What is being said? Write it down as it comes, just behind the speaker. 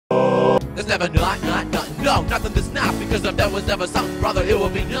There's never nothing. No, nothing that's not. Because if there was ever something, brother, it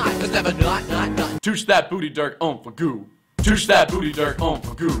would be not. There's never nothing. Touche that booty dirt on for goo. Touche that booty dirt on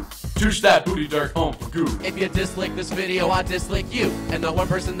for goo. Touche that booty dirt on for goo. If you dislike this video, I dislike you. And the one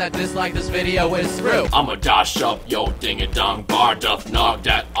person that disliked this video is screw. I'ma dash up yo ding and dong bar duff nog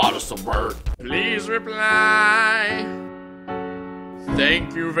that auto some word. Please reply.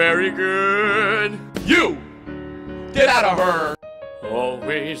 Thank you very good. You! Get out of her!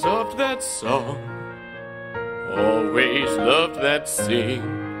 Always loved that song. Always loved that sing.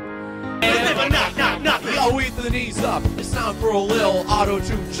 There's never nothing. Yo, eat the knees up. It's time for a little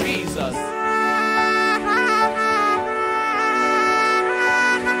auto-tune Jesus.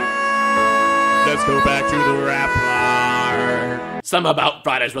 Let's go back to the rap part. Some about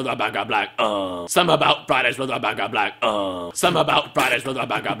Fridays with a bag of black, Some about Fridays with a bag of black, Some about Fridays with a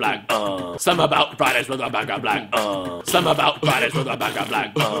bag of black, Some about Fridays with a bag of black, Some about Fridays with a bag of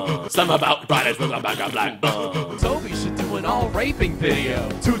black, Some about Fridays with a bag of black, Toby should do an all-raping video.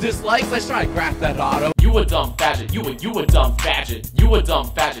 2 dislikes, let's try to craft that auto. You a dumb faggot, you a dumb faggot, you a dumb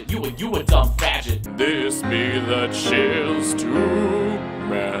faggot, you a dumb faggot. This me the chills too,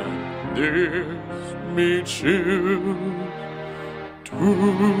 man. This me chills.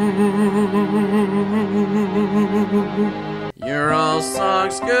 Your all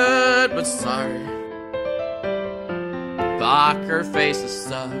song's good, but sorry. Fuck, her face is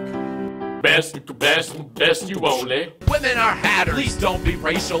stuck. Best you only. Women are hatters. Please don't be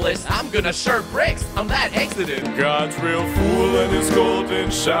racialist. I'm gonna shirk bricks. I'm that exited. God's real fool and his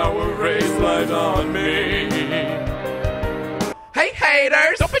golden shower rays light on me. Hey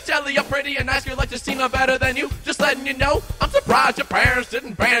haters, don't be jelly, you're pretty and nice. You like to seem no better than you. Just letting you know, I'm surprised your parents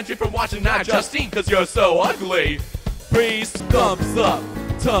didn't ban you from watching Not Justine, cause you're so ugly. Please, thumbs up.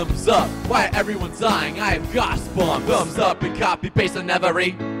 Why everyone's dying? I have gospel. Thumbs up and copy paste and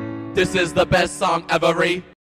every. This is the best song ever.